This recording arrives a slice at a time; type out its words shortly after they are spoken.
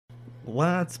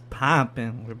What's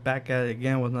poppin'? We're back at it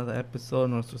again with another episode of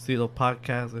Nuestro Estilo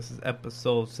Podcast. This is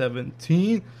episode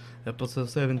 17. Episode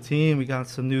 17. We got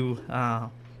some new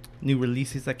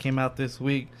releases that came out this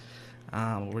week.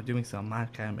 We're doing some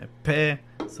Marca MP,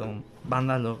 some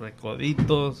Banda Los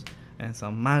Recoditos, and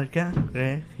some Marca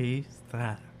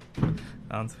Registrada.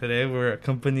 Today we're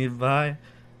accompanied by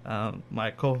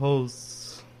my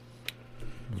co-host.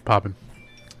 What's poppin'?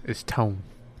 It's Tone.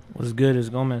 What's good? It's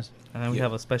Gomez. And then we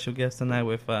have a special guest tonight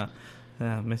with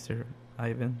Mr.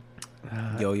 Ivan.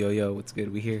 Yo, what's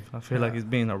good? We here. I feel like he's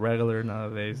being a regular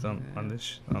nowadays on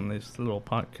this little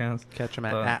podcast. Catch him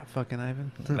at fucking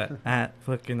Ivan. at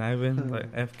fucking Ivan,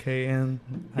 like FKN.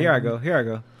 Here I go. There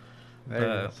he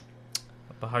goes.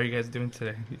 But how are you guys doing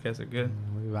today? You guys are good?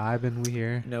 We vibing, we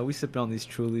here. No, we sipping on these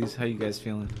Trulies. How you guys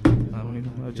feeling?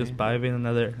 We're just vibing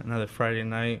another Friday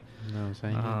night. You know what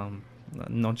I'm saying?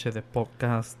 Noche de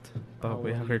podcast. But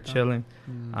we're here chilling.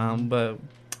 But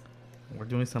we're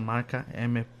doing some Marca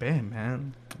MP,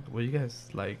 man. What do you guys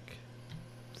like?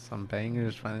 Some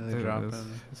bangers finally Dude, dropping.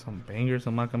 Some bangers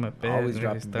on Marca MP. Always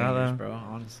dropping bangers, bro.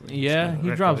 Honestly. Yeah, he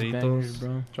drops Recoditos. bangers,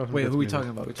 bro. Wait, who we talking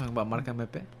about? We talking about Marca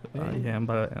MP? Yeah, I'm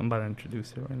about to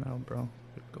introduce it right now, bro.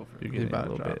 Go for You're it. getting about a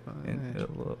to little bit drop,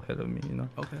 a little ahead of me, you know.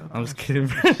 Okay. I'm just kidding.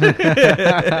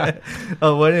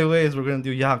 Well, anyways, we're gonna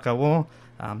do Ya Acabó.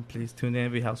 Please tune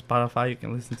in. We have Spotify. You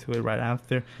can listen to it right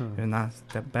after. If not,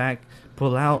 step back,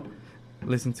 pull out,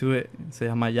 listen to it. Se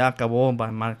llama Ya Acabó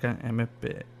by Marca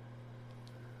MP.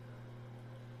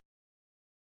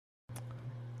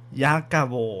 Ya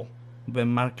Acabó by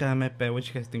Marca MP. What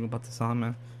you guys think about the song,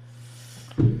 man?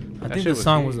 I think the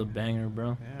song was a banger,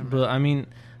 bro. Yeah, but I mean,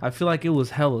 I feel like it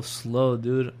was hella slow,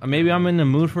 dude. Maybe I'm in the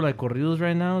mood for like corridos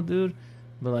right now, dude.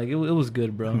 But like it was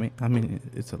good, bro. I mean,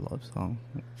 it's a love song.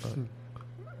 But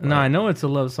No, I know it's a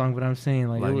love song, but I'm saying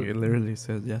like, it literally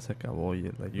says Ya se acabó.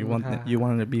 You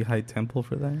want to be high tempo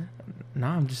for that?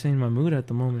 nah, I'm just saying my mood at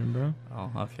the moment, bro.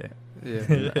 Oh, okay.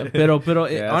 Yeah. Pero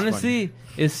Yeah, that's honestly,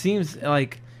 it seems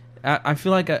like I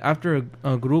feel like after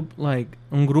a group like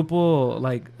un grupo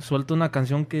like suelta una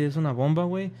canción que es una bomba,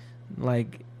 way,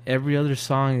 like every other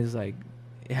song is like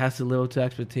it has to live up to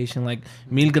expectation. Like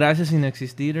Mil Gracias sin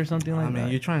existir or something like I mean,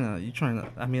 that. you're trying to.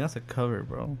 I mean, that's a cover,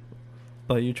 bro.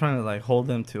 But you're trying to like hold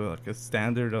them to like a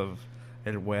standard of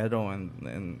El Güero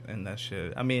and that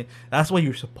shit. I mean, that's what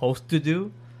you're supposed to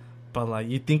do. But like,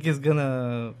 you think it's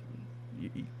gonna.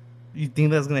 You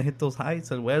think that's gonna hit those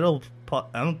heights? El Güero,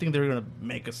 I don't think they're gonna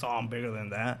make a song bigger than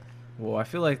that. Well, I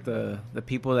feel like the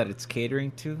people that it's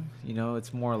catering to, you know,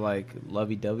 it's more like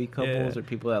lovey-dovey couples or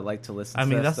people that like to listen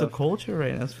to that's stuff. the culture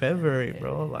right now. It's February,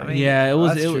 bro. Like, I mean, yeah,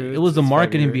 that's true. it was the It's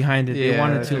marketing February. behind it. They Yeah,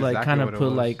 wanted that's to like exactly kind of what it put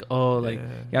was. like like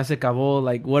Yeah. ya se acabó.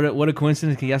 Like what a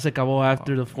coincidence que ya se acabó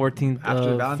after the 14th After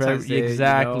of Valentine's Day, you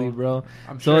exactly, know. bro.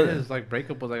 I'm So- sure his like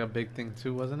breakup was like a big thing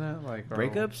too, wasn't it? Like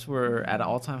Breakups were at an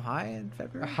all-time high in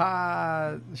February.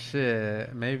 Ha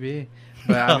shit, maybe.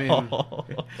 But I mean,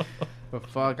 but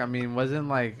fuck, I mean, wasn't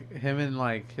like him and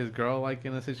like his girl like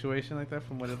in a situation like that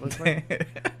from what it looks like?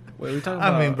 Wait, we talking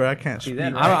about? I mean, bro, I can't See, speak.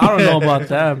 that- I don't know about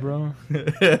that, bro.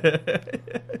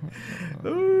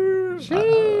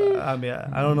 I mean,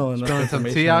 I don't know enough Spilling some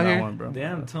information tea on out that here? one, bro.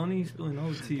 Damn, Tony spilling all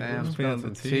the tea. Damn, bro. spilling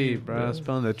some the tea, tea, bro. bro.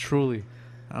 Spilling the truly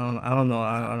I don't know.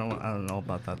 I don't know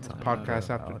about that time. podcast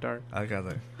after dark. I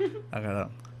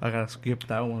gotta skip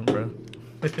that one, bro.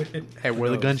 Hey, where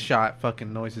the gunshot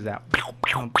fucking noise is out.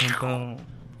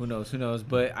 Who knows?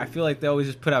 But I feel like they always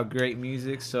just put out great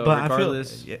music. So But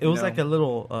regardless, I feel it was like a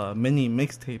little mini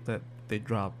mixtape that they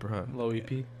dropped, bro. Low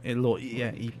EP. A little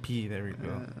EP. There we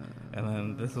go. And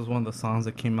then this is one of the songs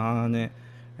that came out on it.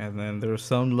 And then there were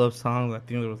some love songs. I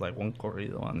think there was like one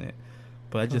corrido on it.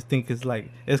 But I just think it's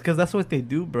because that's what they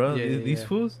do, bro. Yeah, These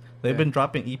fools, they've Yeah. been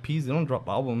dropping EPs. They don't drop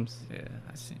albums. yeah,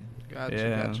 I see.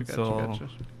 Gotcha.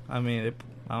 I mean,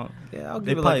 Yeah, I'll they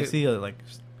give it probably like see a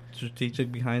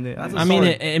strategic behind it. That's I mean,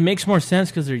 it makes more sense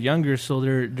because they're younger, so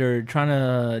they're trying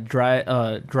to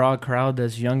draw a crowd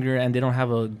that's younger, and they don't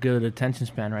have a good attention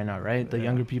span right now, right? The Yeah,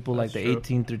 younger people, like that's the true.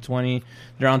 18 through 20,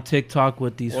 they're on TikTok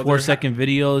with these Well, 4-second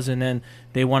videos, and then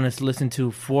they want to listen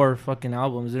to 4 fucking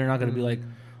albums. They're not gonna be like,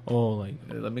 oh, like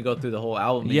let me go through the whole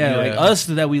album. yeah, like Yeah. us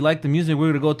that we like the music, we're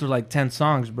gonna go through like 10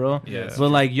 songs, bro. Yeah. But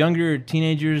like younger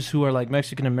teenagers who are like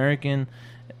Mexican American,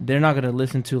 they're not gonna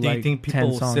listen to Do like you think 10 people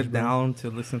will songs, sit bro. down to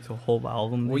listen to a whole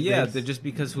album? Well, these yeah, days? they're just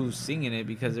because who's singing it,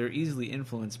 because they're easily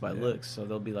influenced by Yeah. looks. So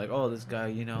they'll be like, oh, this guy,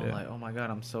 you know, Yeah. like, oh my god,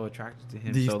 I'm so attracted to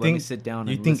him. Do you So let me think- sit down.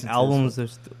 Do you and think listen to albums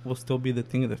this will still be the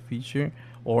thing of the future,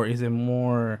 or is it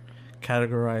more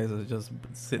categorized as just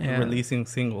Yeah. releasing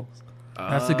singles?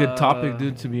 That's a good topic,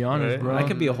 dude. To be honest, right? bro. That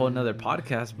could be a whole nother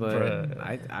podcast, but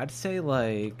Bruh. I'd say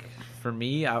like for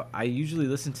me, I usually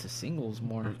listen to singles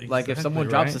more. Like if Exactly, someone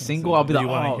drops a right? single, I'll be like, you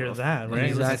want oh, to hear that, let me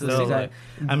right? listen to Exactly, the So, single.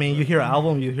 exactly. I mean, you hear an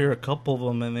album, you hear a couple of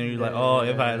them, and then you're like, oh,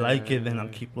 if I Yeah, like it, then yeah, I'll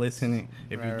keep listening.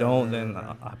 If you right, don't, right, then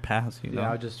right. I pass. You know.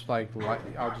 Yeah, I'll just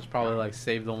I'll just probably like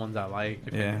save the ones I like,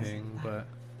 if Yeah. anything. But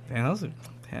Damn,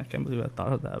 I can't believe I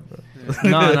thought of that, bro.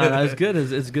 no, it's good.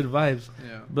 It's good vibes.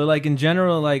 yeah, But like in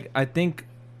general, like I think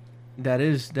that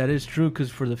is true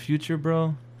because for the future,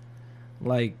 bro,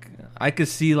 like I could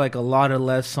see like a lot of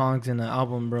less songs in the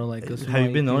album, bro. Like, Have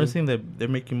you been noticing that they're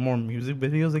making more music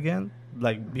videos again?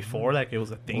 Like before, like it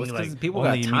was a thing. Well, it's 'cause like people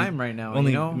got only time right now,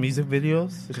 only you know? music videos.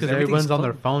 it's Because because everyone's everything's on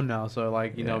their closed. phone now. So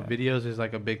like Yeah. videos is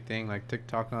like a big thing, like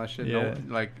TikTok and all that shit. Yeah.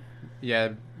 No, like yeah,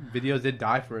 videos did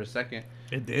die for a second,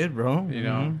 It did, bro. you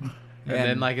know. Mhm. And And-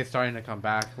 then like it's starting to come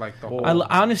back, like the whole.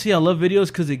 Honestly, I love videos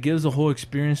because it gives a whole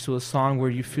experience to a song where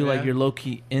you feel like Yeah. you're low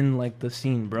key in like the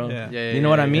scene, bro. Yeah. Yeah, You know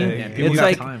what I mean? yeah, people It's got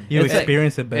like time. You it's like-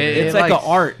 experience it better. It it's like likes- an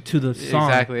art to the song.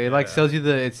 Exactly. It like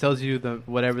Yeah. tells you the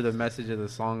whatever the message of the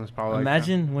song is probably.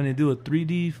 Imagine when they do a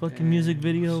 3D fucking music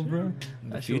video, bro. In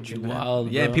the That shit would future, be man.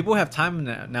 wild, Yeah, bro. people have time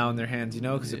now in their hands, you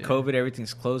know, because Yeah. of COVID,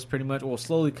 everything's closed pretty much. Well,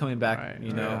 slowly coming back, Right,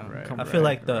 you know. right, come I right. feel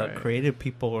like the right. creative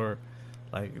people are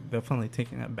like definitely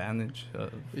taking advantage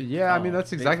of. Yeah, I mean Oh,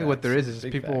 that's big exactly what there facts. is.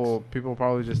 Is Big people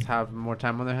probably just have more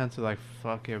time on their hands. So like,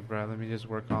 fuck it, bro. Let me just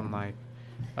work on like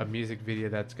a music video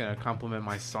that's gonna complement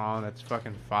my song. That's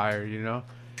fucking fire, you know.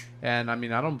 And I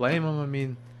mean, I don't blame them. I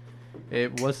mean,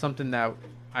 it was something that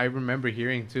I remember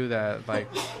hearing too. That like,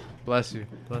 bless you,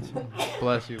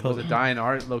 Bless you. was a dying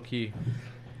art, low key.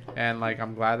 And like,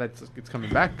 I'm glad that it's coming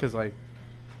back because like,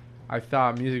 I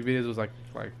thought music videos was like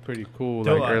pretty cool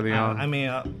Dude, like early on. I mean,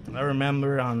 I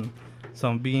remember on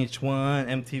some VH1,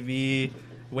 MTV,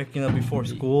 waking up before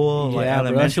school, like Yeah,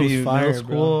 bro, that shit was elementary, fire, middle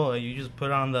school. And you just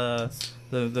put on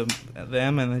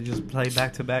them and they just play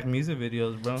back to back music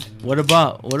videos, bro. What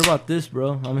about this,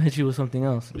 bro? I'm gonna hit you with something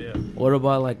else. Yeah. What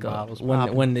about like Wow, what's when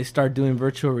poppin'? when they start doing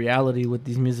virtual reality with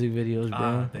these music videos,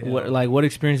 bro? Damn. What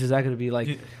experience is that gonna be like,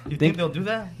 You think they'll do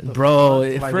that, bro?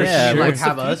 like, For yeah, sure. like It's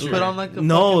have the us future. put on like a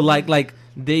No, fucking- like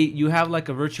you have like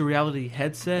a virtual reality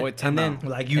headset, Wait, time and then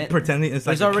Like you and- pretending it's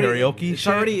like It's a already karaoke. It's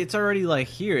shit? it's already like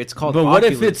here. It's called. But what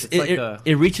if Oculus. it, like a,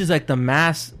 it reaches like the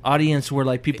mass audience where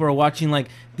like people are watching like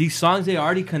these songs they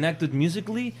already connected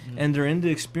musically and they're in the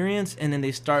experience and then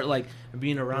they start like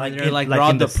being around Like there in- like like they're all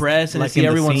in the- depressed and like they see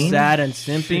in the everyone scene? sad and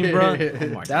simping, bro. Shit. oh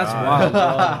my That's god. wild,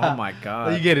 bro. Oh my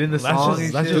god. You get in the That's song. just-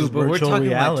 and that's shit. just Dude, but we're virtual talking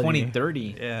reality. like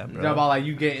 2030. Yeah, You bro. know about like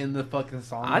you get in the fucking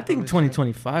song. I think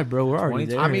 2025, bro. We're already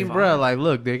there. I mean, Fine. bro, like,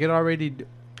 look, they could already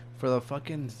for the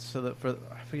fucking for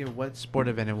I forget what sport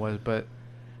event it was, but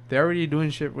they're already doing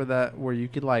shit with that where you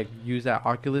could like use that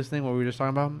Oculus thing what we were just talking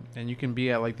about, and you can be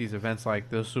at like these events like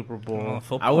the Super Bowl.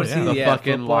 Football, I would yeah. see The yeah,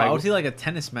 fucking, football. like- I would see like a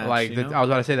tennis match. like you the, know? I was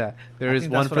about to say that there I is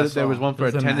think one that's for what I there was saw. one for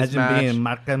a Just tennis imagine being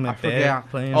match. Marca I forget.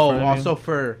 playing. Oh, in front of also you.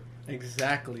 for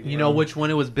exactly. you know which one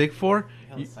it was big for.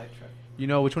 You, Sidetrack. you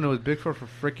know which one it was big for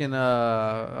freaking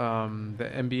the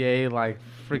NBA like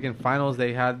freaking finals.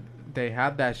 They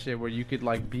had that shit where you could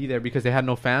like be there because they had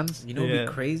no fans. You know what'd Yeah.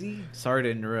 be crazy? Sorry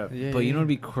to interrupt, Yeah, but you yeah. know what'd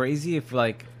be crazy if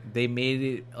like they made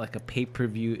it like a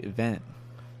pay-per-view event.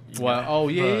 Well, oh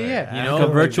yeah, yeah, yeah. You Like know,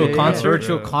 a virtual Yeah, yeah, concert? yeah.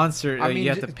 virtual concert. I mean, you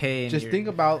have ju- to pay. and Just you're- think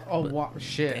about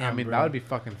shit. I Damn, mean, bro. that would be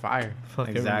fucking fire.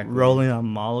 Fucking Exactly. rolling on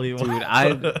Molly. dude.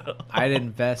 I'd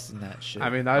invest in that shit. I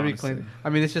mean, that would be honestly. clean. I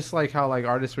mean, it's just like how like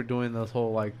artists were doing those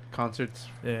whole like concerts,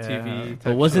 Yeah. TV. But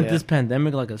type wasn't Yeah. this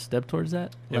pandemic like a step towards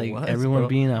that? It Like was, everyone bro.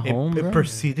 being at home, It bro.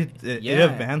 proceeded. It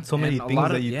Yeah, advanced so many and a things lot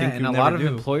that of- you yeah, think and you a never lot of do.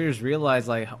 employers realize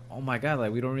like, oh my god,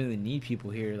 like we don't really need people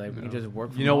here. Like we can No. just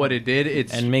work. From You know what home. it did?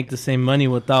 It's and make the same money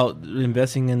without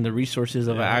investing in the resources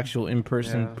of an Yeah. actual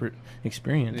in-person Yeah.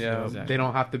 experience. yeah. Exactly. They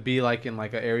don't have to be like in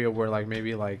like an area where like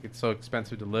maybe like it's so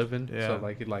expensive to live in. Yeah. So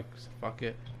like it like fuck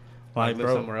it, Like, live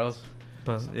bro, somewhere else.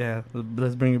 but yeah,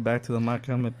 let's bring it back to the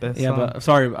Marca Me Pe Yeah, song. but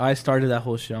sorry, I started that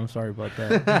whole shit. I'm sorry about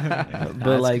that. Nah,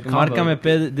 But it's like good combo. Marca Me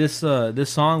Pe, this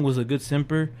song was a good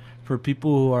simper for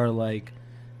people who are like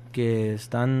que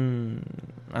están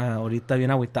ahorita bien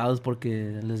agüitados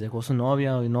porque les dejó su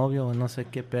novia o novio o no sé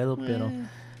qué pedo,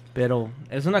 pero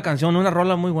es una canción, una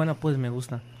rola muy buena, pues me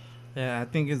gusta. Yeah, I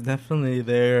think it's definitely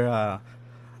their.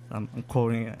 I'm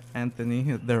quoting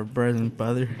Anthony, their bread and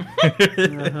butter.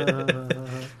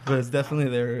 But it's definitely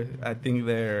their. I think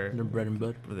their Bread and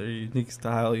butter. their unique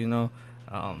style. You know,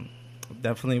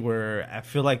 definitely where I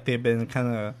feel like they've been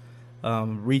kind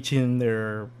of reaching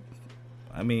their.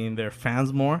 I mean, their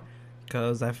fans more,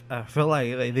 because I feel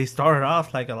like they started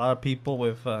off like a lot of people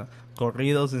with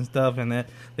corridos and stuff, and then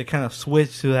they kind of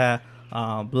switched to that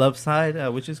Love Side,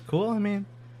 which is cool. I mean,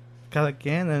 cada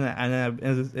quien, and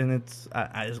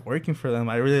it's working for them.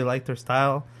 I really like their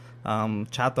style.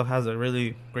 Chato has a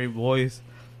really great voice.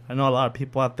 I know a lot of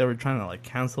people out there were trying to like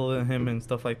cancel him and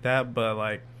stuff like that, but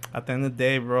like at the end of the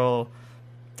day, bro,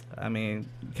 I mean,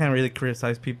 you can't really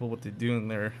criticize people what they do in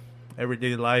their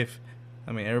everyday life.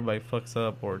 I mean, everybody fucks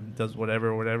up or does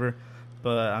whatever.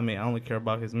 But I mean, I only care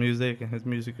about his music, and his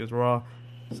music is raw.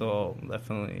 So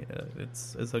definitely,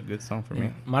 it's a good song for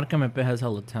me. Marca MP has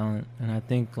hella talent, and I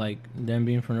think like them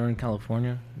being from Northern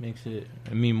California makes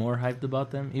me more hyped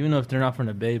about them. Even though if they're not from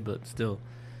the Bay, but still,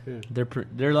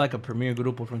 they're like a premier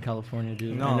grupo from California,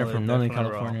 dude. No, and they're from Northern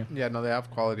definitely California. Yeah, no, they have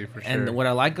quality for sure. And what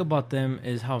I like about them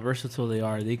is how versatile they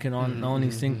are. They can not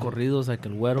only sing corridos like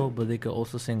El Güero, but they could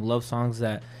also sing love songs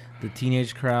that the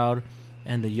teenage crowd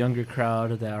and the younger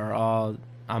crowd that are all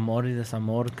amor y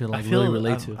desamor could like really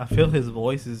relate to. I feel his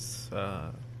voice is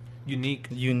Unique.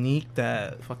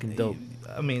 That Fucking dope.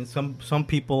 I mean, some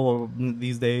people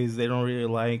these days, they don't really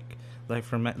like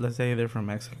from, let's say they're from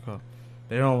Mexico,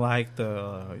 they don't like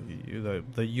the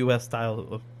U.S.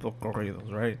 style of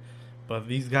corridos, right? But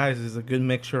these guys is a good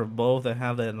mixture of both. They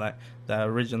have that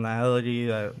originality,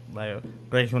 like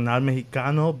regional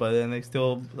mexicano, but then they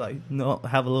still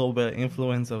have a little bit of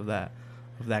influence of that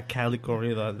Cali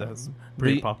corrido that's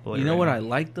pretty popular. You know right what now. I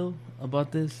like though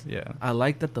about this? Yeah. I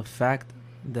like that the fact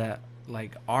that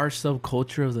like our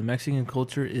subculture of the Mexican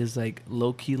culture is like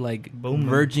low key like Booming.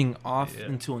 verging off Yeah.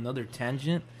 into another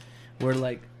tangent, where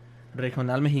like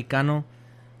regional mexicano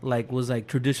like was like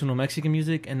traditional Mexican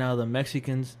music, and now the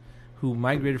Mexicans who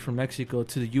migrated from Mexico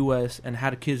to the U.S. and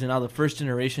had kids, and now the first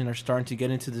generation are starting to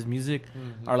get into this music,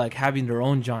 are like having their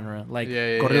own genre, like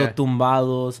corrido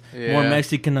tumbados, more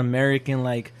Mexican American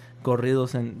like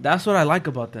corridos, and that's what I like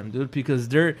about them, dude, because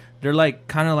they're like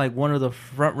kind of like one of the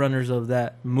front runners of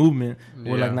that movement.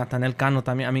 Where like Natanael Cano,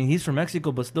 I mean he's from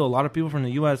Mexico, but still a lot of people from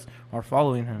the U.S. are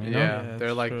following him. You know? Yeah,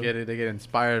 they're like true. they get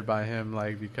inspired by him,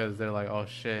 like because they're like, oh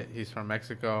shit, he's from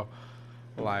Mexico,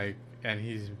 like, and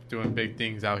he's doing big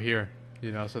things out here,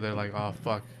 you know. So they're like, oh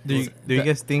fuck. Do you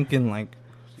guys think in like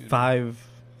 5-10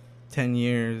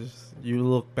 years you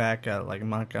look back at like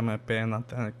Marca MP and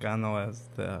Natanael Cano as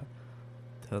the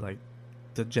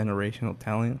generational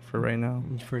talent for right now?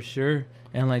 For sure.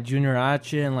 And like Junior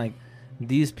H and like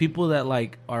these people that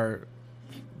like are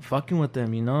fucking with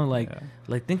them, you know, like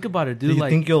think about it, dude. Do you like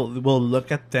think we'll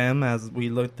look at them as we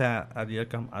looked at Ariel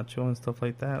Camacho and stuff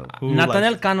like that? Who,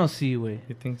 Natanael like, Cano, sí, güey.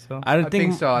 you think so? I I don't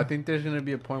think so. I think there's gonna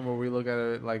be a point where we look at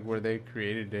it like where they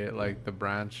created it, like the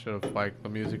branch of like the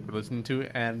music we're listening to,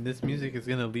 and this music is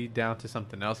gonna lead down to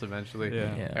something else eventually.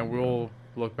 Yeah. And we'll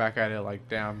look back at it like,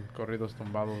 damn, Corridos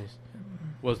Tumbados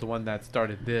was the one that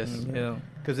started this. Yeah.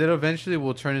 Because it eventually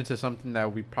will turn into something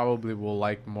that we probably will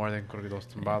like more than Corridos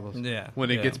Tumbados. Yeah. When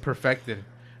it yeah. gets perfected,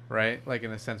 right? Like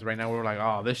in a sense, right now we're like,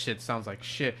 oh, this shit sounds like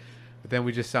shit. But then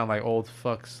we just sound like old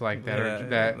fucks like that, Yeah,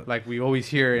 that like we always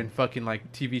hear in fucking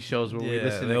like TV shows where we Yeah,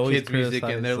 listen they to always kids music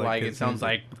and they're criticize, like, it kids' sounds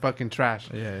music. like fucking trash.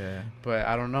 Yeah. But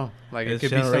I don't know, like It's it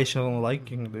could be generational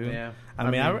liking, dude. Yeah,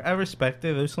 I mean, I respect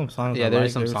it. There's some songs. Yeah, I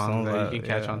there's like. some songs that you can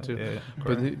catch yeah, on to.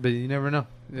 Yeah, but you never know.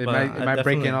 It But might I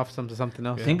break in definitely- off to something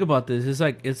else. Yeah. think about this.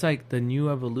 It's like the new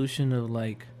evolution of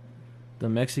like the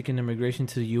Mexican immigration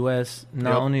to the U.S.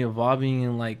 Not Yep. only evolving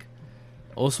and like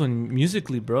also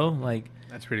musically, bro. Like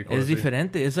That's pretty cool. it's to see.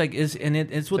 diferente. It's like it's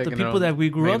with the Taking people their that we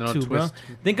grew making up their own to, bro. twist.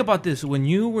 Think about this. When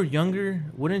you were younger,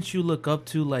 wouldn't you look up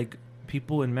to like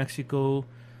people in Mexico?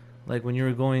 Like when you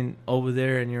were going over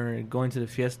there and you're going to the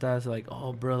fiestas, like,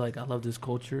 oh, bro, like I love this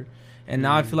culture. And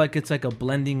now I feel like it's like a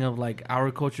blending of like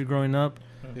our culture growing up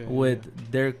Yeah, with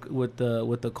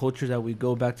the culture that we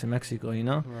go back to Mexico, you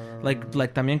know? Right.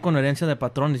 Like también con herencia de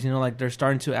patrones, you know, like they're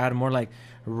starting to add more like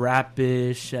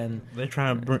rapish and They're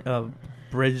trying to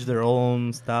bridge their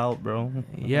own style, bro.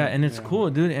 yeah, and it's Yeah. cool,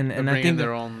 dude. And They're I bringing think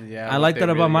their own. Yeah, I what like they that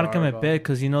about really Marca are MP about.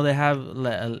 because you know they have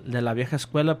de la vieja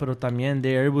escuela, pero también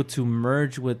they're able to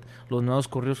merge with los nuevos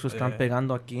corridos que están Yeah.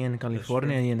 pegando aquí en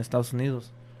California true. y en Estados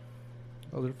Unidos.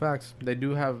 Those are facts. They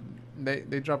do have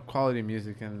they drop quality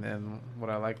music, and what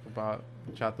I like about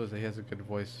Chato is that he has a good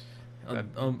voice.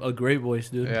 A great voice,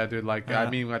 dude. Yeah, dude. Like I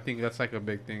mean, I think that's like a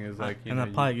big thing. Is like you and know,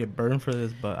 I'll probably get burned for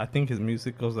this, but I think his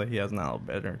musicals that he has now are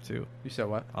better too. you said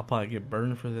what? I'll probably get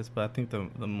burned for this, but I think the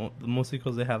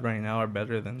musicals they have right now are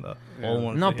better than the old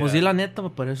ones. No, they pues had. di la neta,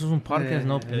 pero eso es un podcast,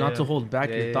 not to hold back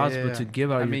your thoughts, but to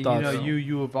give out I your mean, thoughts. you know,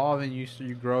 you evolve and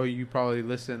you grow. You probably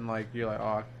listen like you're like, oh,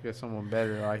 I get someone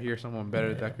better. Or I hear someone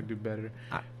better that could do better.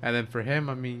 And then for him,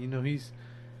 I mean, you know, he's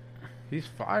He's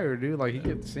fire, dude. Like, he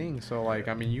can sing. So, like,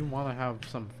 I mean, you want to have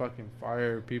some fucking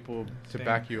fire people to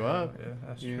back you up. Yeah,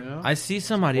 that's You true. know? I see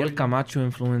some Ariel Camacho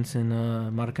influence in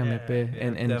Marca MP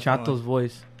and definitely. Chato's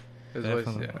voice. His voice,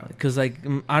 Definitely. yeah. Because, like,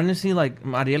 honestly, like,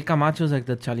 Ariel Camacho is like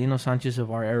the Chalino Sanchez of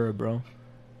our era, bro.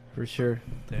 For sure.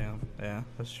 Damn, yeah,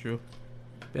 that's true.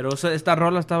 Pero esta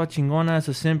rola estaba chingona. It's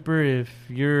a simper. If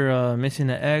you're missing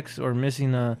an ex or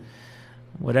missing a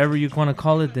whatever you want to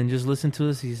call it, then just listen to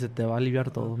this y se te va a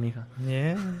aliviar todo, mija.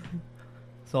 Yeah.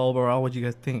 So overall, what do you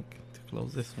guys think to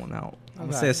close this one out? I'm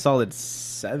gonna say a solid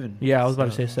 7. Yeah, I was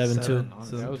about to say 7 too.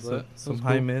 Some, That was lit. some That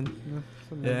was high cool. mid.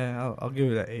 Yeah, Yeah, I'll give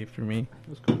it an 8 for me.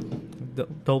 that's cool.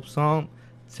 Dope song.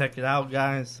 Check it out,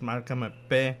 guys. Márcame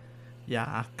P. Ya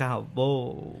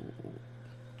acabó.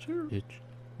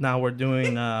 Now we're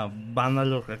doing Banda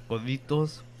Los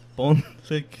Recoditos. Ponle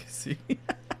que sí.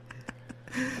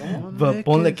 But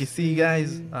ponle que sí,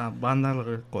 guys. Banda Los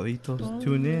Recoditos.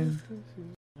 Tune in.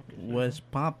 What's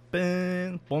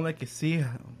poppin'? Ponle que sí.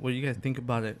 What do you guys think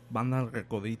about it? Banda Los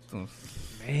Recoditos.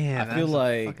 Man, I feel that's a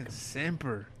like- fucking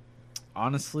simper.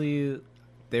 Honestly,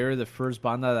 they were the first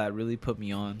banda that really put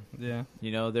me on. Yeah.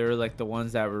 You know, they were like the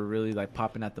ones that were really like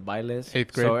popping at the bailes.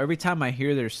 8th grade. So every time I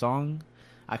hear their song,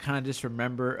 I kind of just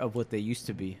remember of what they used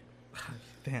to be.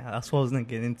 Damn, that's what I was gonna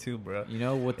get into, bro. You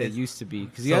know what they It's- used to be.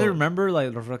 Because so- you guys remember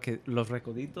like los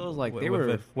Recoditos, like they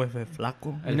were. with a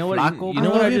flaco. You know what? Flaco, You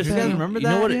know what I bro. just You guys think? remember You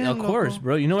know that? what? Yeah, Of course, loco.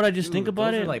 bro. You know what I just think Dude,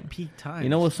 about those it? are like peak times. You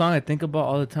know what song I think about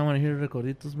all the time when I hear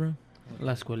Recorditos, bro?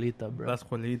 La Escuelita, bro. La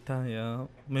escuelita, yeah.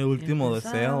 Mi último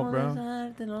deseo, bro.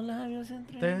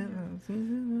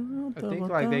 I think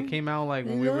like they came out like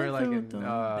when we were like in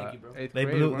Thank you, bro. 8th They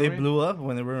grade. blew. weren't They we? blew up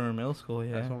when they were in middle school.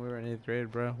 Yeah. That's when we were in 8th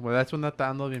grade, bro. Well, that's when that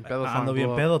Ando Bien Pedo song Ando Bien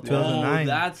blew Pedo, up. 2009. Oh,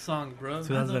 that song, bro.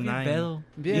 2009. Bien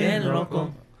Bien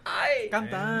loco. Ay,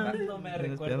 Cantando me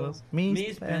Mis recuerdo. pedos.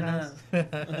 Mis penas.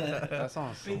 That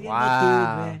song Pidiendo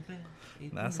wow. tu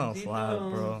That song slap,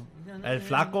 bro. El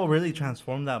Flaco really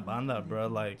transformed that banda, bro.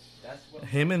 Like,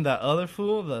 him and that other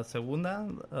fool, the Segunda,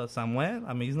 Samuel.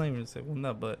 I mean, he's not even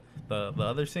Segunda, but the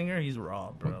other singer, he's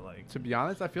raw, bro. Like, To be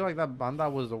honest, I feel like that banda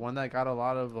was the one that got a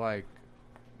lot of like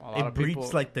a lot it of people.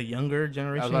 breeds like the younger I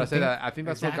generation. was about to say that. I think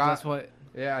that's Exactly, what got. that's what.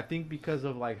 Yeah, I think because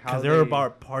of like how because they were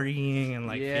about partying and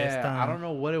like yeah, fiesta. I don't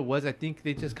know what it was. I think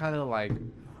they just kind of like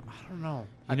I don't know.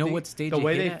 I You know think what stage the it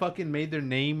way hit they at? fucking made their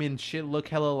name and shit look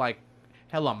hella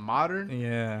modern.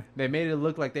 Yeah, They made it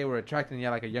look like they were attracting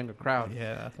like a younger crowd.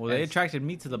 yeah. Well, they Yes. attracted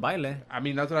me to the baile. I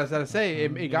mean, that's what I was going to say.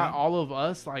 It got all of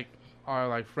us, like, our,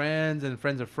 like, friends and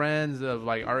friends of,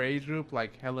 like, our age group,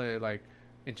 like, hella, like,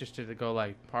 interested to go,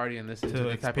 like, party and listen To to the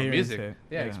type of experience music. it.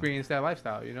 Yeah, Yeah. experience that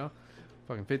lifestyle, you know?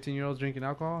 Fucking 15-year-olds drinking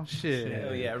alcohol? Shit.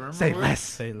 Hell yeah, remember Say where- less.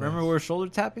 Say Remember less. we were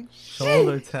shoulder tapping?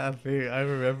 Shoulder tapping. I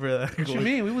remember that. What you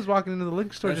mean? We was walking into the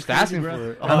liquor store That's just asking crazy,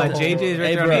 for it. bro. Oh, Oh, JJ's right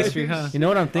hey, there on bro. A Street, huh? You know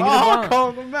what I'm thinking Oh, about?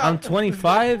 call them out. I'm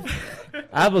 25.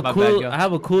 I have a My cool. bad, yo. I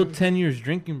have a cool 10 years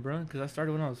drinking, bro. Because I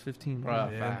started when I was 15.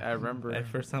 Bro. Yeah, I remember. The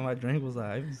first time I drank was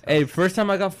like, Hey, first time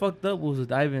I got fucked up was with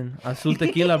Ivan. Azul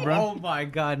tequila, bro. Oh my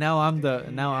god! Now I'm the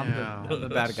Yeah. I'm the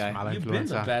bad guy. Mala You've been the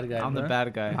influenza. bad guy. I'm the bro.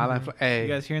 bad guy. Hey, You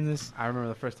guys hearing this? I remember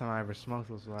the first time I ever smoked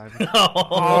was live. oh,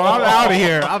 I'm out of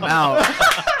here. I'm out.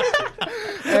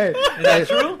 Hey, Is that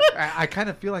true? I kind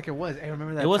of feel like it was. Hey,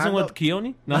 remember that It wasn't time, with though?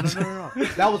 Keone? No.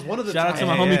 That was one of the Shout out to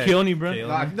times. my Hey, homie hey. Keone, bro. Keone.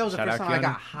 No, I think that was the Shout first out time I Keanu.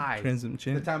 got high. Crimson The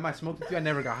Chin. time I smoked with you, I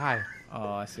never got high.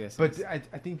 Oh, I see. But I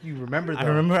think you remember that. I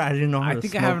remember I didn't know how I to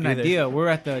think I have an smoke either. idea. We're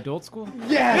at the adult school.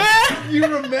 Yes, you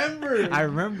remember. I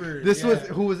remember. This yeah. was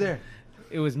who was there?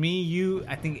 It was me, you,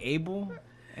 I think Abel,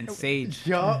 and Sage.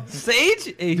 Yup.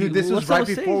 Sage? Hey, Dude, this was what's right up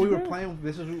with before Sage, we were bro?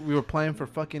 playing. We were playing for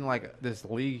fucking like this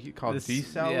league called This-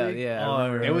 D-Cell yeah, League. yeah. Oh, I I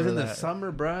remember. It was in remember the that.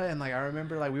 summer, bruh, and like I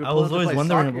remember like we were. I was pulling to always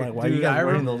play wondering, soccer. like, why Dude, you guys I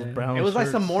wearing remember- those brown It was like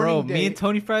shirts? some morning Bro, day. me and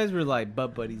Tony Fries were like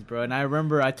butt buddies, bro. And I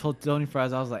remember I told Tony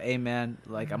Fries, I was like, "Hey, man,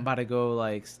 like I'm about to go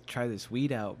like try this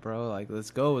weed out, bro. Like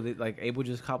let's go." Like Abel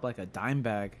just copped like a dime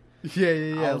bag.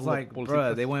 Yeah. I was like,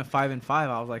 "Bro, they went 5 and 5."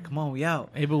 I was like, "Come on, we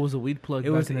out." Abel was a weed plug It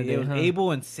was, back in the day, it was huh?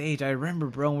 Abel and Sage. I remember,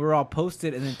 bro. And we were all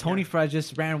posted, and then Tony Fries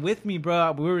just ran with me,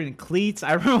 bro. We were in cleats.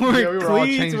 I remember we Yeah, were we in were all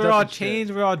cleats. changed We were up all and shit. changed.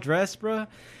 We were all dressed, bro.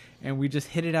 And we just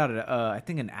hit it out at I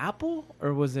think an apple,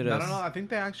 or was it No, a no, no. I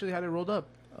think they actually had it rolled up.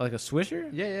 like a Swisher?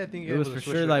 Yeah, I think It was a for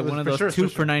Swisher. sure like It was one of for those sure 2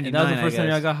 Swisher. for 99. And that was the first time I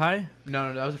y'all guess. got high?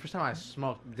 No, that was the first time I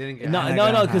smoked. Didn't get No, high. I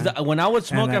no, got because high. when I would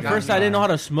smoke And I at got first, I didn't know high.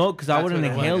 how to smoke because I That's wouldn't what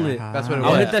it was. inhale it. That's what it I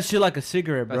would was. hit that shit like a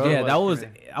cigarette, That's bro. what it Yeah, was that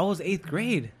for was me. I was 8th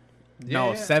grade.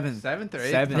 No, seventh. Seventh or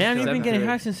eighth. Seventh. Damn, you've been Seventh getting grade.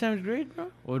 high since 7th grade, bro.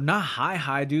 Well, not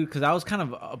high, dude, because I was kind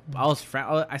of,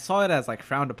 I saw it as like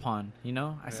frowned upon, you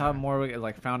know. I saw it more as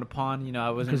like frowned upon, you know. I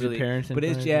wasn't Because your really, parents but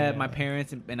it's influenced you? my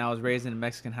parents, and I was raised in a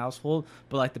Mexican household.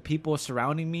 But like the people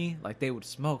surrounding me, like they would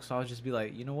smoke, so I was just be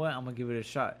like, you know what, I'm gonna give it a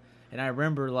shot. And I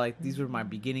remember like these were my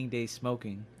beginning days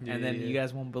smoking, and then you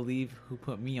guys won't believe who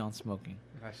put me on smoking.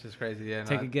 That's just crazy. Yeah.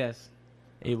 Take a guess.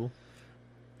 Abel.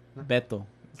 Beto.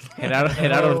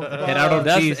 Gerardo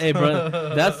That's, Ortiz. hey, bro,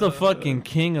 that's the fucking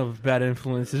king of bad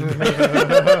influences, bro.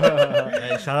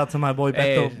 Hey, shout out to my boy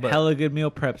Hey, Beto. but hella good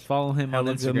meal preps. Follow him on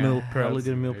hella good Instagram. meal Hella preps.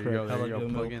 good meal There you prep. go. Hella There you good go,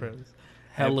 meal plug in. preps.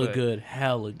 Hella but- good.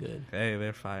 Hella good. Hey,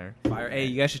 they're fire. Fire. Hey,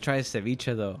 you guys should try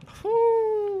ceviche though.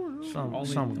 Some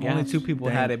Only gas. two people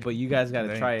had it, but you guys got to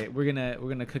Dank. try it. We're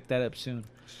gonna cook that up soon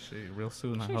Shit, real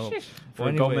soon, I hope. for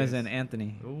Well, Gomez anyways. and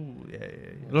Anthony. Ooh, yeah.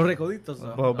 Los recoditos.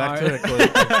 Though. Well, back to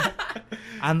Recoditos.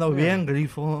 Ando bien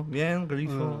grifo.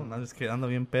 No, just kidding. Ando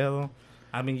bien pedo.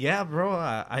 I mean, yeah, bro.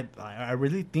 I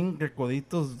really think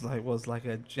Recoditos was like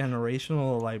a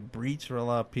generational like breach for a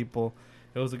lot of people.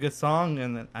 It was a good song,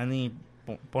 and Ani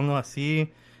ponlo así.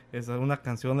 Es una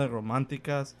canción de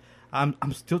románticas. I'm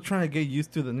still trying to get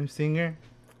used to the new singer.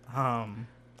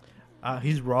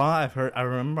 He's raw. I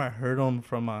remember I heard him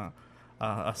from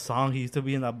a song. He used to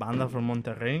be in a banda from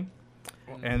Monterrey,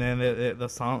 and then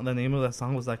the name of the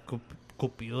song was like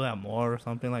Cupido de Amor or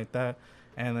something like that.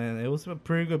 And then it was a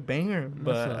pretty good banger.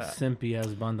 But That's a simpy ass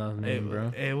banda's name,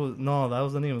 bro. it was no, that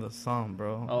was the name of the song,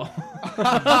 bro.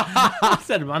 Oh.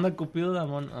 Said Banda Cupido de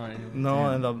Amor. Oh, yeah. No,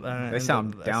 and They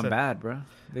sound down bad, bro.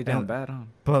 They down and- bad, huh?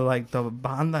 But like the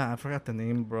banda, I forgot the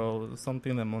name, bro. It was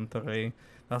something in Monterrey.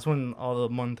 That's when all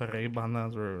the Monterrey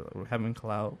bandas were having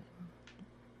clout.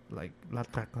 Like La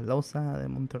Tracalosa de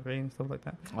Monterrey and stuff like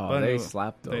that. Oh, But they anyway,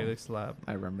 slapped though. They slap.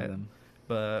 I remember them.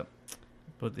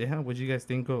 But yeah, what do you guys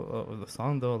think of the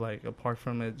song though? Like apart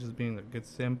from it just being a good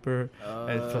simper,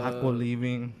 and Flaco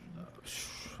leaving.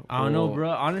 I don't know, Well- bro.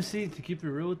 Honestly, to keep it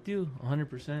real with you,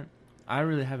 100%. I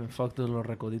really haven't fucked with Los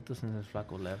Recoditos since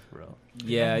Flaco left, bro.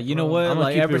 Yeah, you bro. know what? I'ma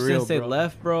Like keep ever it real, since they bro.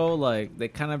 left, bro, like they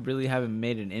kind of really haven't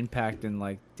made an impact in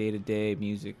like day-to-day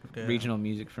music, Yeah. regional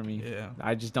music for me. Yeah,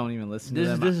 I just don't even listen This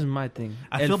to is them. this is my thing.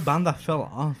 I feel banda fell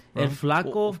off. Bro. El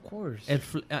Flaco, Well, of course.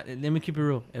 let me keep it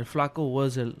real. El Flaco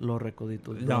was el Los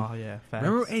Recoditos, bro. No, yeah, facts.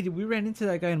 Remember, hey, we ran into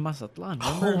that guy in Mazatlan.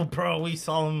 Oh, Remember? bro, we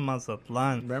saw him in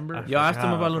Mazatlan. Remember? I You asked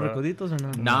him forgot, about Los bro. Recoditos or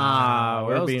not? Nah,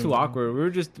 we're that was being- too awkward.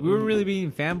 We were really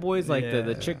being fanboys. Like the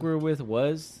Yeah. chick we were with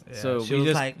was. Yeah, So she we was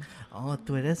just like, "Oh,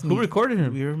 tú eres Who mi- recorded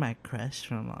him? You were my crush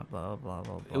from blah blah blah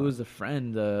blah." it was a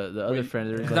friend, the other friend.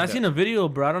 There was Because like I seen a video,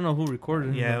 bro. I don't know who recorded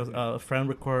him. yeah, it was, a friend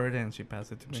recorded and she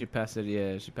passed it to me. she passed it.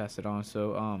 Yeah, she passed it on.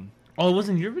 So Oh, it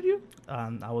wasn't your video?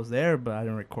 I was there, but I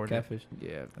didn't record Catfish.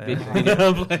 yeah, Yeah.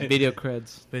 video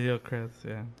creds. it. Video creds,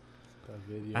 yeah.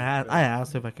 I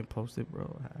asked if I can post it,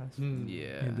 bro. I asked.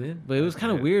 Yeah, You did? but it was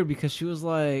kind of Yeah. weird because she was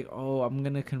like, "Oh, I'm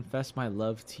gonna confess my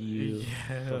love to you,"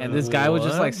 Yeah. and this guy was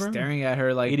just What, like bro? staring at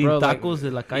her like, Eating bro, like- tacos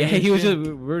de la calle. yeah, and he was shit? just.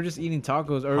 We were just eating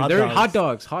tacos, or Hot they're dogs. hot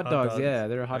dogs. Hot Hot dogs. dogs. Yeah,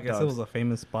 they're hot I guess dogs. it was a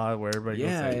famous spot where everybody.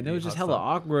 Yeah, goes to and it eat was just hot hella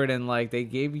dog. awkward, and like they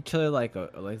gave each other like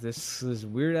this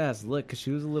weird ass look because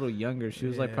she was a little younger. She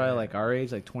was like probably Yeah. like our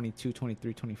age, like 22,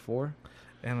 23, 24.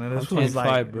 And then this I'm was 25,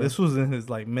 like bro. this was in his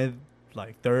like mid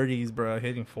 30s, bro,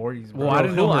 hitting 40s. Bro. Well, I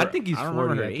didn't know. Cool. Her, I think he's I don't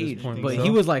remember 40 her at this age, point, but bro. he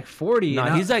was like 40. Nah,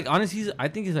 and he's like, honestly, I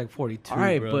think he's like 42. all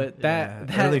right, bro. but that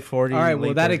early 40s. all right. Well,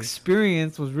 late that 30s.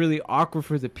 experience was really awkward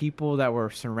for the people that were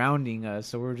surrounding us.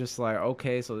 So we're just like,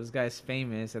 okay, so this guy's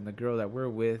famous, and the girl that we're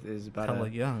with is about hella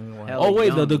to. young. Wow. hella Oh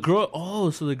wait, the young. girl. Oh,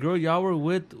 so the girl y'all were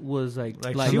with was like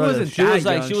Like She Like, wasn't she that was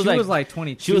like young. she was like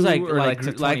 22. she was like or like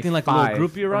to acting like a little 25,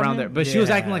 groupie around there. him? But she was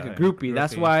acting like a Yeah, groupie.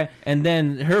 That's groupie. why. and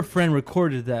then her friend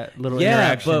recorded that little Yeah,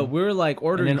 interaction. but we were like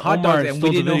ordering And then hot Omar dogs, and stole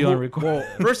we the didn't know video who. and recorded. Well,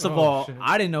 first of Oh, all, shit.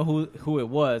 I didn't know who it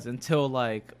was until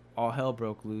like all hell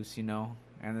broke loose, you know.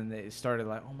 And then they started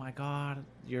like, "Oh my God,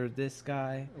 you're this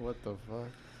guy." What the fuck?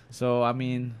 So I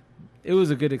mean, it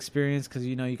was a good experience because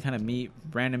you know you kind of meet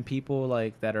random people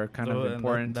like that are kind So, of and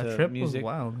important that to trip music. was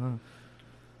wild, huh?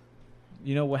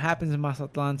 You know what happens in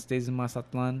Mazatlan stays in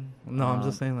Mazatlan. No, I'm Um,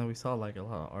 just saying that we saw like a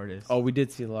lot of artists. Oh, we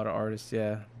did see a lot of artists,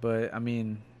 yeah. But I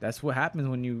mean, that's what happens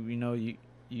when you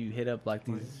hit up like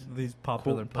Like, these these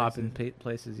popular cool popping places.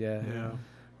 places, yeah. Yeah.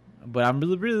 But I'm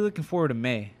really looking forward to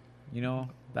May. You know,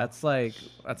 that's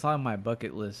on my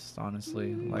bucket list,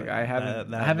 honestly. Like I haven't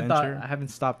that adventure? I haven't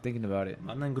stopped thinking about it.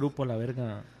 Anda en grupo la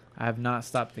verga. I have not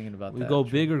stopped thinking about We that. go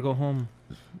big or go home.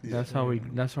 That's how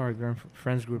our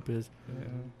friends group is. Yeah.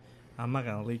 I'm not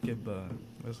gonna leak it, but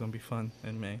it's gonna be fun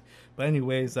in May. But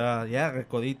anyways, yeah,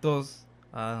 Recoditos.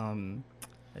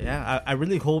 Yeah, I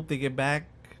really hope they get back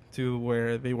to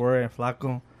where they were in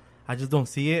Flaco. I just don't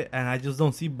see it, and I just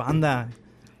don't see Banda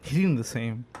hitting the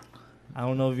same. I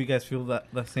don't know if you guys feel the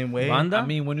same way. Banda? I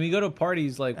mean, when we go to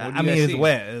parties, like, what do I you mean, guys it's see?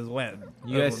 wet. It's wet.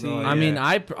 You guys see- I mean,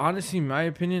 honestly, in my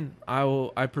opinion,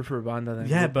 I prefer banda than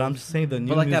Yeah, grupos. but I'm just saying the new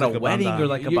But like at music a of wedding Banda. or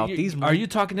like about these. Are you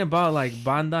talking about like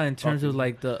banda in terms of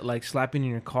like the like slapping in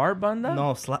your car banda?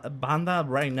 No, Banda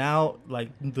right now, like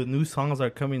the new songs are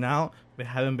coming out, they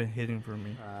haven't been hitting for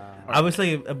me.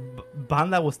 Obviously,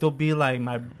 Banda will still be like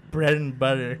my bread and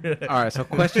butter. All right, so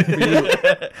question for you.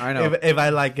 I know. If I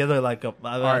like get like I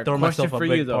All right, throw question myself a for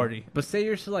big you though. party. But say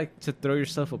you're to like to throw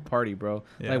yourself a party, bro.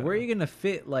 Yeah. Like, where are you gonna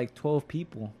fit like 12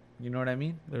 people? You know what I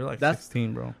mean? They're like That's-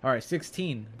 16, bro. All right,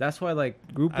 16. That's why like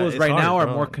grupos it's right hard, now are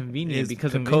bro. more convenient It's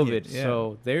because convenient, of COVID. yeah.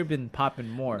 So they've been popping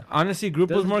more. Honestly, Grupo's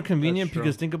Doesn't- more convenient that's true.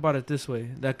 because think about it this way: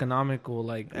 the economical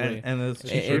like way. And it's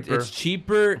It's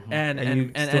cheaper and And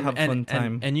you still have fun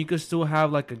time. and you could still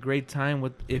have like a great time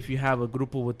with if you have a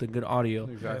grupo with the good audio.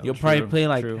 Exactly. You'll probably True, play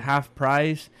like true. half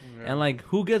price. Yeah. And like,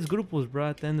 who gets grupos, bro?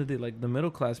 At the end of the day, like the middle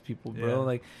class people, bro. Yeah.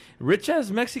 Like rich ass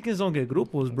Mexicans don't get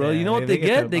grupos, bro. Yeah, you know what they they get?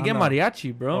 get They get banda.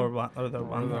 mariachi, bro. or the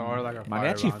Banda. Or like a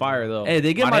Mariachi fire though. Hey,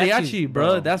 they get Mariachi's, mariachi,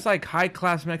 bro. That's like high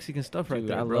class Mexican stuff right Dude,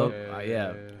 there, I bro. love.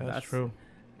 Yeah, That's true.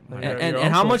 And, Your and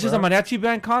how uncle, much does a bro. mariachi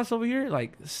band cost over here?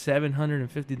 Like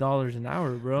 $750 an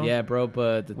hour, bro. Yeah, bro.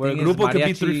 But the Where thing Grupo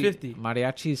is, could be mariachi, $350.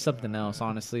 mariachi is something else.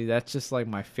 Honestly, that's just like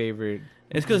my favorite.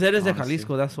 It's because it is de Honestly.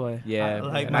 Jalisco, that's why. Yeah,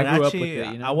 like and I grew up with mariachi,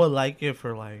 it. You know? I would like it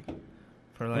for like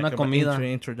Una an comida.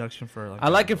 introduction for like. I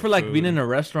like it for like food. being in a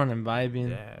restaurant and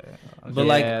vibing. Yeah, But Yeah,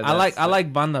 like that's- I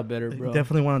like banda better, You bro.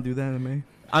 definitely want to do that in May.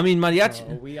 I mean mariachi.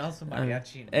 Oh, we also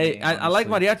mariachi Hey, I like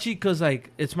mariachi because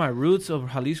like it's my roots of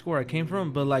Jalisco where I came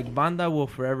from. But like banda will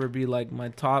forever be like my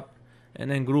top,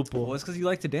 and then grupo. Well, it's because you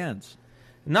like to dance.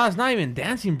 No, it's not even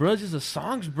dancing, bro. It's just the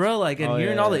songs, bro. Like and Oh,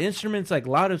 hearing yeah, all the yeah. instruments like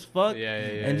loud as fuck. Yeah,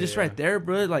 And just right there,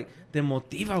 bro, like te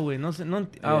motiva, güey. No sé, no,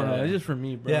 I don't know. Yeah. It's just for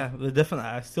me, bro. Yeah, the definitely.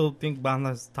 I still think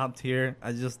Banda's top tier.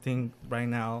 I just think right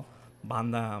now,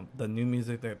 Banda, the new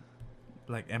music that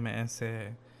like MS,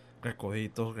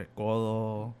 Recoditos,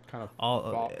 Recodo, kind of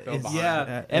all. fell It's, behind.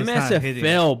 Yeah, it's not MS hitting.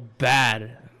 fell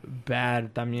bad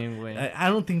también, güey. I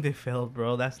don't think they failed,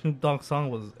 bro. That Snoop Dogg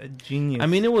song was a genius. I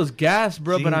mean, it was gas,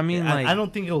 bro, but I mean, like, I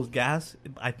don't think it was gas.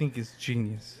 I think it's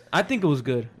genius. I think it was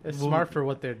good. It's Well, smart for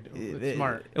what they're doing. It's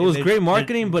smart. It was They- great they-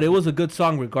 marketing, but it was a good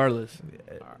song regardless.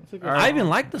 It's a good I song. even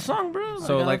liked the song, bro.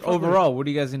 So I like fuck with it. overall, what are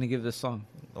you guys gonna give this song?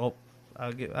 Oh,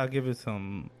 I'll give it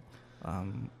some.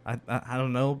 I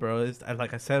don't know, bro. It's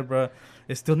like I said, bro.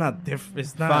 It's still not different.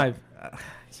 It's not 5.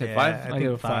 Say yeah, 5? I I think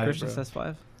give it 5, Christian bro. says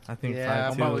 5. I think Yeah, 5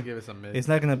 I'll too. probably give it some mid. It's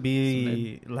not gonna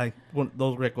be like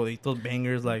those recoditos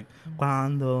bangers like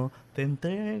Cuando te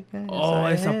entregues. Oh,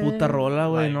 a esa puta él. rola,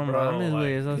 güey. Like, No bro, mames, güey.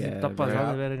 like, Esa sí yeah, está pasada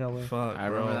bro. de verga, güey. Fuck, I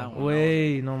remember that one.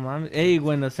 Wait, no mames. Hey,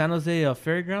 when the San Jose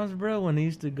Fairgrounds, bro, when they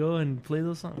used to go and play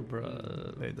those songs, bro.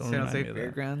 They don't San remind Jose me of that.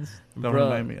 Fairgrounds. Don't Bro,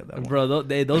 remind me of that one. Bro,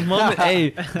 those moments, hey,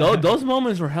 those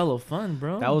moments were hella fun,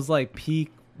 bro. That was like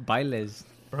peak bailes.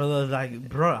 Bro, like,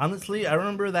 bro, honestly, I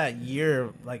remember that year,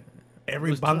 like,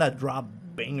 every was band that dropped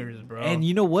bangers, bro. And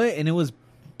you know what? And it was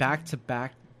back to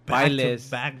back bailes.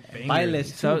 back bangers.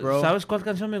 Bailes too, bro. ¿Sabes cuál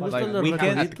canción me gusta? like de los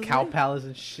weekend at Recoditos, the Cow güey? Palace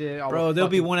and shit. all Bro, the there'll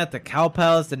be fucking- one at the Cow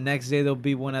Palace. The next day there'll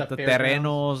be one at The the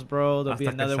fairgrounds. Terrenos, bro. There'll be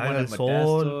Hasta another que one salga in el sol,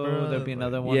 Modesto. bro. There'll be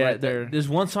another one Yeah, right there. there's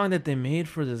one song that they made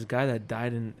for this guy that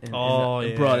died in Oh, that,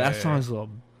 yeah, bro, that yeah. song's a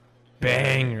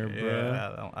banger, bro. Yeah,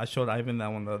 that one. I showed Ivan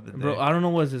that one the other day. Bro, I don't know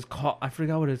what it's called. I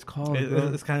forgot what it's called, bro.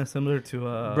 It's kind of similar to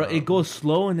Bro, it goes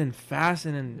slow and then fast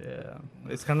and then.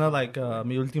 Yeah, it's kind of like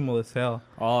Mi Último Deseo.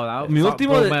 Oh, that Mi was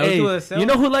Último, my hey, Último Deseo. you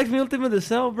know who likes Mi Último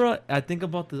Deseo, bro? I think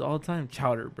about this all the time.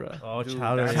 Chowder, bro. Oh, Dude,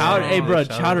 Chowder. that Chowder, hey, bro,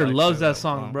 Chowder Chowder likes loves that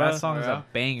song, bro. That song's Yeah. a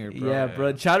banger, bro. Yeah,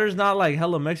 bro. Chowder's not like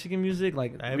hella Mexican music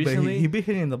like Hey, but recently. he be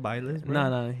hitting the bailes, bro.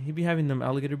 Nah, he be having them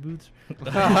alligator boots.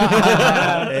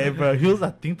 Hey, bro, he was,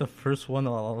 I think, the first one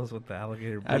of all of us with the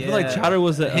alligator. I boots. feel like Yeah. Chowder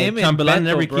was a Him and chambelán in Beto,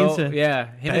 every bro. quince. Yeah,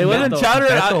 him It and wasn't Beto. Chowder.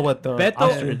 Beto with the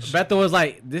ostrich. Beto was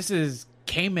like, "This is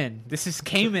Cayman. This is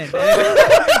Cayman."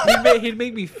 he'd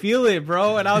make me feel it,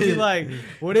 bro, and I would be like,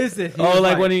 "What is this?" He Oh, was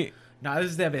like when he. "Nah,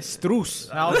 this is the avestruz."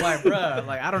 And I was like, "Bruh,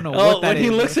 like I don't know Oh, what that when he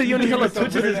is, looks bro." at you and he hella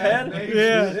twitches his head.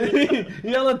 Yeah. He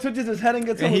hella twitches his head and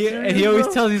gets And all he, serious, and he always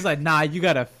bro. tells, he's like, "Nah, you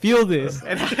gotta feel this."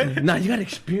 And Nah, you gotta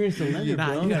experience the leather, Nah,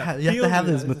 bro. you You gotta have to feel have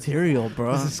this. this material,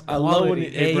 bro. This is I love when quality.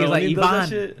 he- Hey, hey, bro, he's like, when he does that Ivan,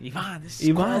 shit. Ivan, this is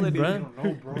Ivan,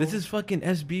 quality. bro. This is fucking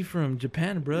SB from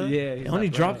Japan, bro. Yeah, He only he's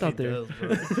like, dropped He out there. does,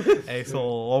 bro. Hey, so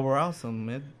overall, some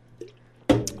mid.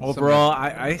 Overall,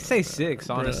 I say 6,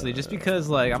 honestly, just because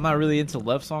like I'm not really into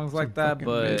love songs like that,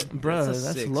 but Bro, it's a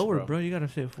that's 6, lower, bro. bro. You gotta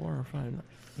say 4 or 5.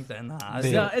 He said, nah.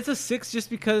 It's a 6 just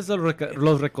because of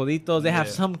Los Recoditos. They have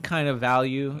Yeah. some kind of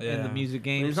value in the Yeah. music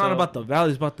game. It's not about the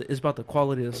value. It's about the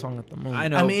quality of the song at the moment. I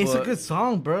know. I mean, it's a but- good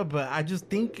song, bro, but I just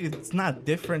think it's not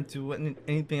different to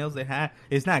anything else they had.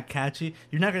 It's not catchy.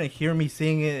 You're not gonna hear me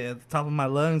sing it at the top of my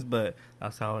lungs, but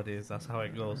that's how it is. That's how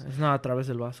it goes. It's not a través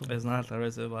del vaso. It's not the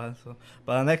rest of us.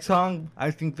 But the next song,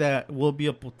 I think that will be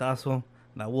a putazo.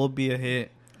 That will be a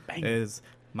hit. Bang. Is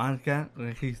Marca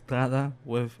Registrada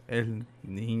with El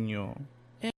Niño.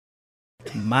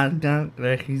 Marca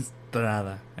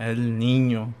Registrada, El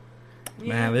Niño.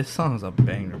 Man, this song's a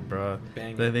banger, bro.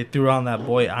 They threw on that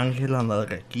boy Angel on the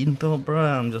requinto, bro.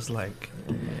 I'm just like,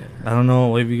 I don't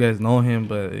know if you guys know him,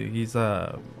 but he's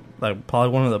like probably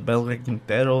one of the best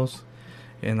requinteros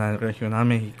in El Regional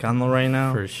Mexicano right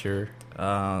now. For sure.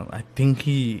 I think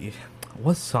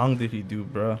what song did he do,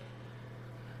 bro?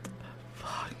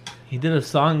 He did a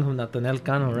song from Nathaniel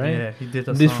Cano, right? Yeah, he did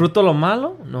a song. Disfruto lo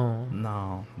malo? No.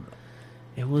 No,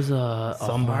 It was a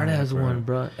Somebody, hard ass bro. one,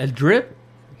 bro. El Drip?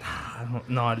 I don't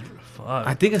know. Fuck.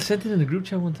 I think I sent it in the group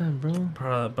chat one time, bro.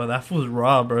 Bro, but that fool's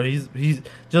raw, bro. He's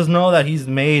just know that he's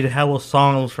made hella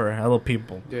songs for hella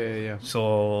people. Yeah.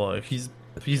 So he's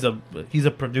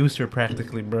a producer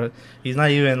practically, bro. He's not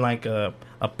even like a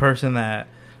person that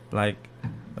like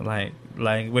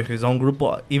with his own group.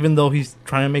 Even though he's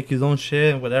trying to make his own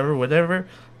shit, whatever.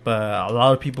 But a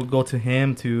lot of people go to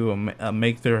him to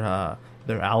make their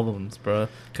albums, bro,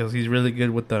 because he's really good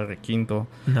with the requinto.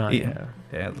 No,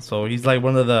 Yeah. So he's like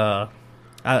one of the,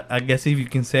 I guess if you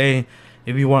can say,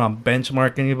 if you want to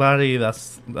benchmark anybody,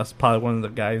 that's probably one of the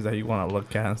guys that you want to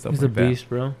look at and stuff He's a like that. beast,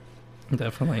 bro.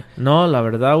 Definitely. No, la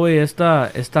verdad, güey,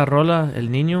 esta rola, El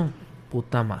Niño,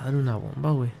 puta madre, una bomba,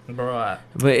 güey. Bro,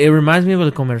 But it reminds me of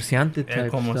El Comerciante El type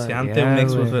Comerciante stuff. Yeah,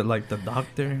 mixed with güey. it like the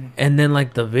Doctor. And then,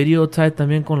 like, the video type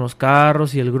también con los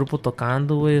carros y el grupo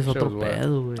tocando, güey, es otro Shows what?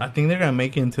 pedo, güey. I think they're gonna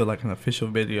make it into like an official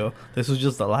video. This was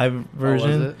just a live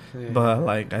version, but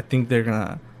like I think they're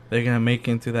gonna make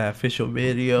it into that official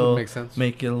video. Makes sense.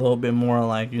 Make it a little bit more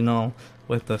like, you know,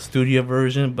 with the studio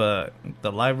version, but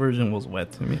the live version was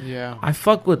wet to me. Yeah. I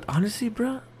fuck with, honestly,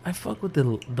 bro, I fuck with the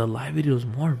live videos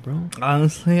more, bro.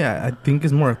 Honestly, I think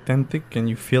it's more authentic and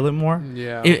you feel it more.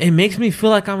 Yeah. It makes me feel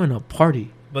like I'm in a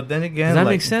party. But then again, Does that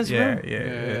like, make sense, yeah, bro?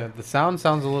 Yeah. The sound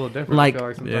sounds a little different. Like, I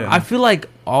feel sometimes. yeah. I feel like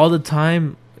all the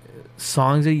time,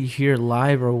 songs that you hear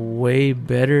live are way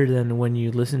better than when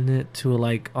you listen to it to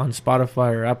like on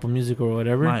Spotify or Apple Music or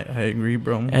whatever. I agree,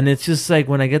 bro. And it's just like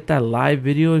when I get that live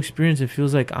video experience, it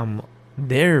feels like I'm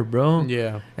there, bro.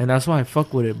 Yeah. And that's why I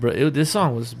fuck with it, bro. This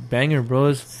song was banger,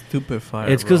 bro. Stupid fire.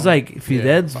 It's because bro. like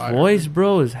Fided's fire. voice,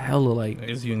 bro, is hella like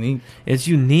It's unique. it's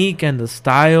unique and the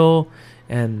style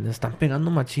and están pegando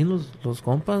machín los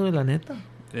compas, güey, la neta.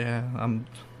 Yeah,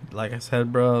 like I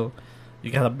said, bro. You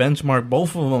gotta benchmark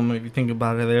both of them if you think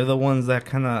about it. They're the ones that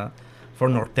kind of for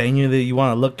norteño that you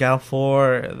want to look out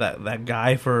for. That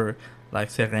guy for like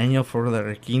Serreño for the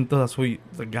requinto. That's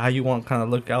the guy you want kind of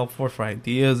look out for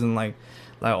ideas and like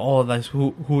oh, that's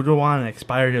who do I want to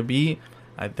aspire to be.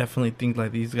 I definitely think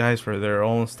like these guys for their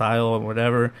own style or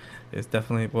whatever is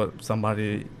definitely what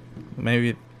somebody,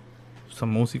 maybe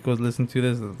some músicos listen to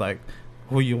this is like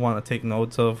who you want to take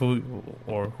notes of, who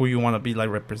you want to be like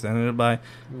represented by.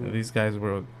 These guys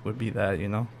would be that, you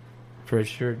know. For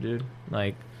sure, dude.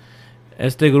 Like,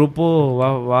 este grupo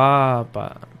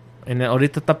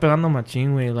ahorita está pegando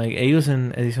machín, güey. Like, ellos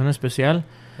en edición especial.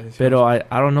 Pero I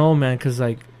don't know, man, because,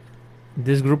 like,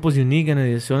 this group was unique in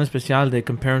edición especial. They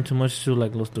compare them too much to,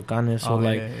 like, Los Tucanes. So,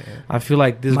 I feel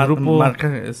like this grupo...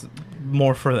 Marca is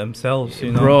more for themselves,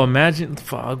 you know. Bro, imagine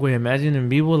in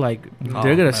vivo, like, No,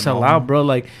 they're gonna I sell know. out, bro.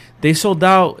 Like, they sold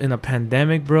out in a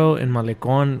pandemic, bro, in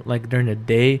Malecon, like, during the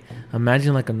day.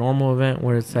 Imagine, like, a normal event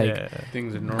where it's, like,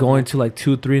 Things are normal. going to, like,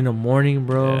 2, 3 in the morning,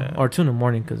 bro. Yeah. Or 2 in the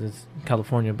morning, because it's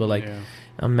California. But, like, Yeah.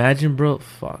 imagine, bro.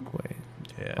 Fuck, güey.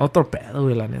 Yeah. Otro pedo,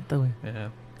 güey, la neta, güey. Yeah,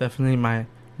 definitely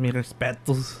mi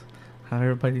respetos, how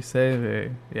everybody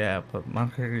say. Yeah, but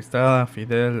Marca Registrada,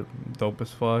 Fidel, dope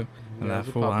as fuck, and Yeah, that it's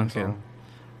a fool poppin' Angel.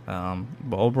 song.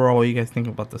 But overall, what do you guys think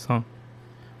about the song?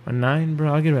 A 9,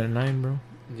 bro. I'll give it a 9, bro.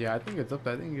 Yeah, I think it's up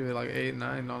there. I think give it like 8,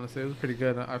 9. Honestly, it was pretty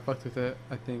good. I fucked with it.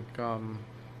 I think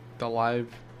the live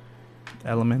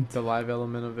Element.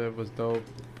 element of it was dope.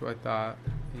 I thought,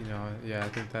 I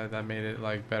think that made it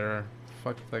like better.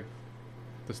 Fuck like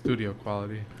the studio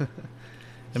quality.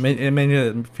 It made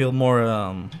it feel more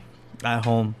at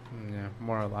home. Yeah,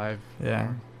 more alive.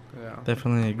 Yeah. Yeah.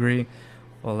 Definitely agree.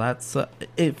 Well, that's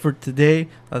it for today.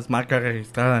 That's Marca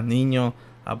Registrada Niño.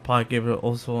 I'll probably give it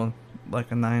also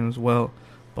like a 9 as well.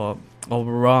 But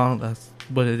overall, that's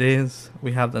what it is.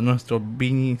 We have the nuestro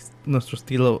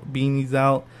estilo beanies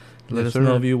out. Let Yes, us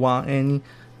know sir. if you want any.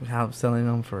 We have selling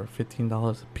them for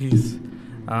 $15 a piece.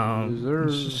 Yes, sir.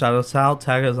 Shout us out.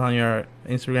 Tag us on your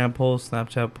Instagram posts,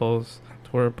 Snapchat posts,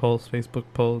 Twitter posts, Facebook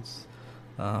posts,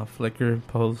 Flickr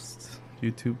posts,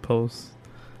 YouTube posts,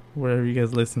 wherever you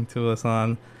guys listen to us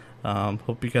on.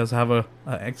 Hope you guys have a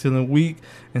excellent week,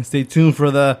 and stay tuned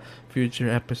for the future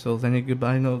episodes. Any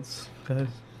goodbye notes, guys?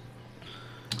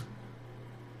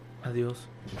 Adios.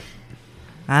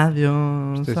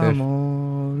 Adios, Stay safe.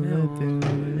 amor,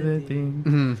 de ti,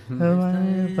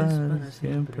 para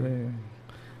siempre.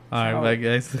 All right, bye,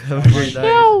 guys. Have a great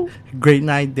night, great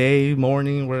night, day,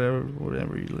 morning,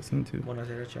 whatever you're listening to.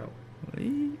 Buonasera, ciao.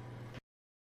 Bye.